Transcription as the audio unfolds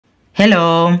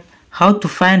Hello, how to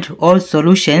find all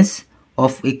solutions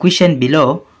of equation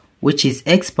below, which is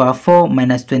x power 4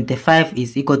 minus 25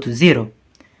 is equal to 0.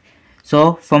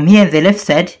 So from here on the left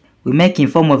side, we make in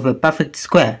form of a perfect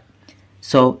square.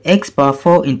 So x power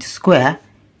 4 into square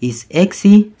is x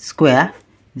square,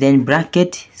 then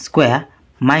bracket square,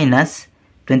 minus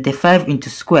 25 into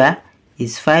square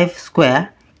is 5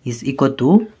 square is equal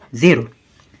to 0.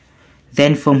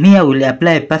 Then from here we'll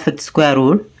apply a perfect square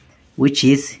rule, which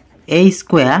is a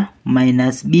square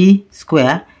minus b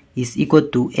square is equal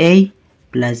to a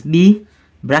plus b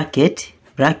bracket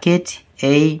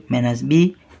a minus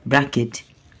b bracket.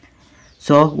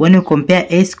 So when you compare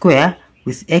a square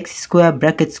with x square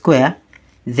bracket square,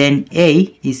 then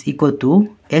a is equal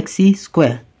to x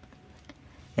square.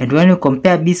 And when you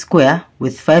compare b square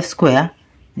with 5 square,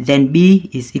 then b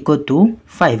is equal to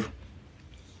 5.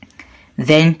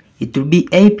 Then it will be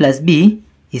a plus b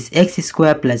is x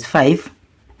square plus 5.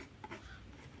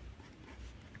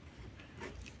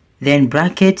 Then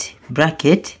bracket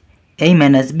a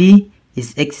minus b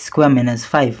is x square minus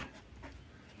 5.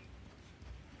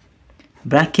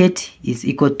 Bracket is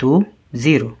equal to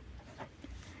 0.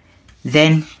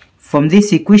 Then from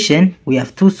this equation we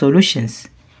have two solutions,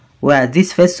 where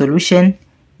this first solution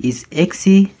is x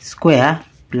square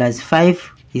plus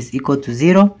 5 is equal to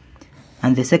 0,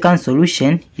 and the second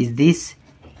solution is this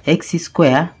x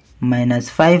square minus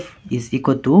 5 is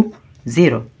equal to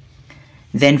 0.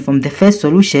 Then from the first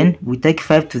solution, we take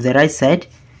 5 to the right side,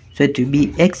 so it will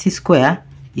be x square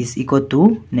is equal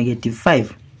to negative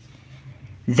 5.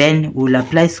 Then we'll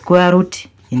apply square root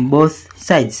in both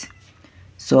sides.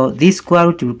 So this square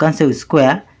root will cancel with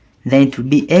square, then it will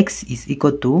be x is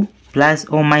equal to plus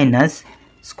or minus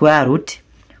square root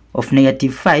of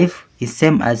negative 5 is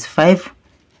same as 5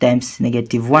 times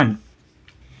negative 1.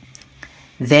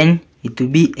 Then it will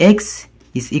be x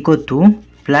is equal to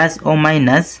plus or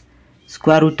minus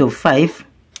square root of 5,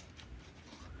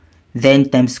 then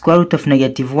times square root of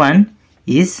negative 1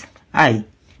 is I.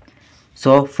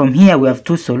 So from here we have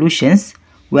two solutions,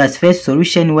 whereas first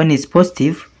solution, when is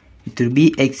positive, it will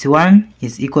be x1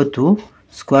 is equal to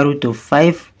square root of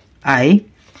 5i,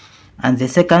 and the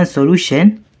second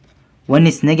solution, when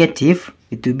is negative,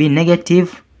 it will be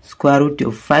negative square root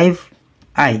of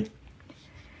 5i.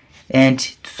 And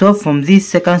to solve from this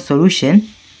second solution,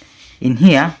 in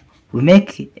here we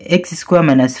make x square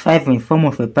minus 5 in form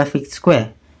of a perfect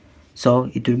square.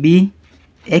 So it will be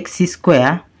x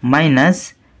square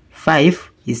minus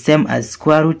 5 is same as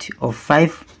square root of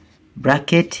 5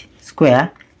 bracket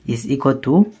square is equal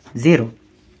to 0.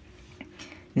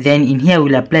 Then in here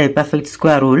we'll apply a perfect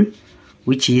square rule,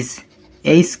 which is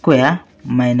a square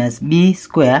minus b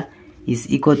square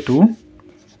is equal to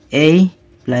a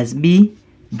plus b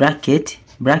bracket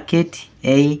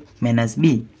a minus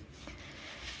b.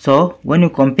 So when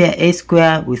you compare a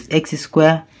square with x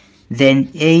square, then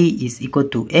a is equal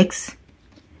to x.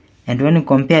 And when you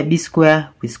compare b square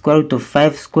with square root of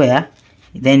 5 square,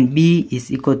 then b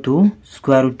is equal to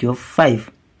square root of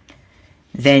 5.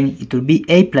 Then it will be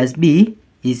a plus b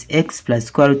is x plus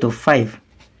square root of 5.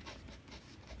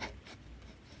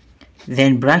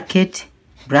 Then bracket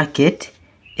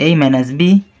a minus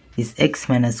b is x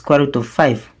minus square root of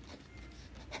 5.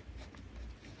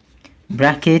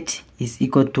 Bracket is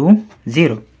equal to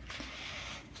 0.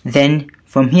 Then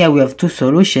from here we have two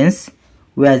solutions,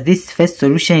 whereas this first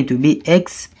solution, it will be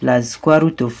x plus square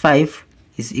root of 5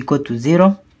 is equal to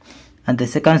 0, and the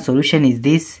second solution is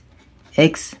this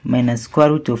x minus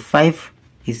square root of 5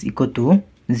 is equal to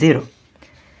 0.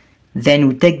 Then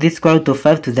we take this square root of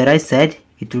 5 to the right side,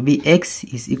 it will be x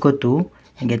is equal to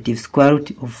negative square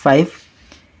root of 5,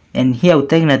 and here we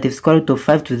take negative square root of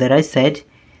 5 to the right side,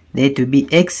 then it will be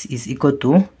x is equal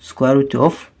to square root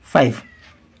of 5.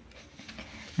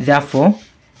 Therefore,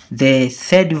 the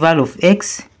third value of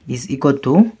x is equal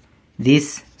to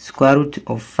this square root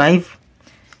of 5,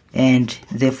 and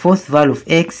the fourth value of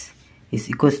x is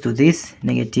equal to this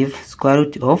negative square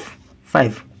root of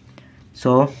 5.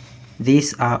 So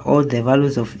these are all the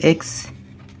values of x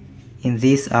in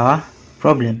this our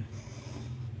problem.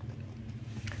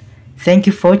 Thank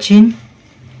you for watching.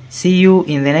 See you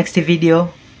in the next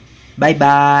video. Bye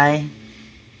bye.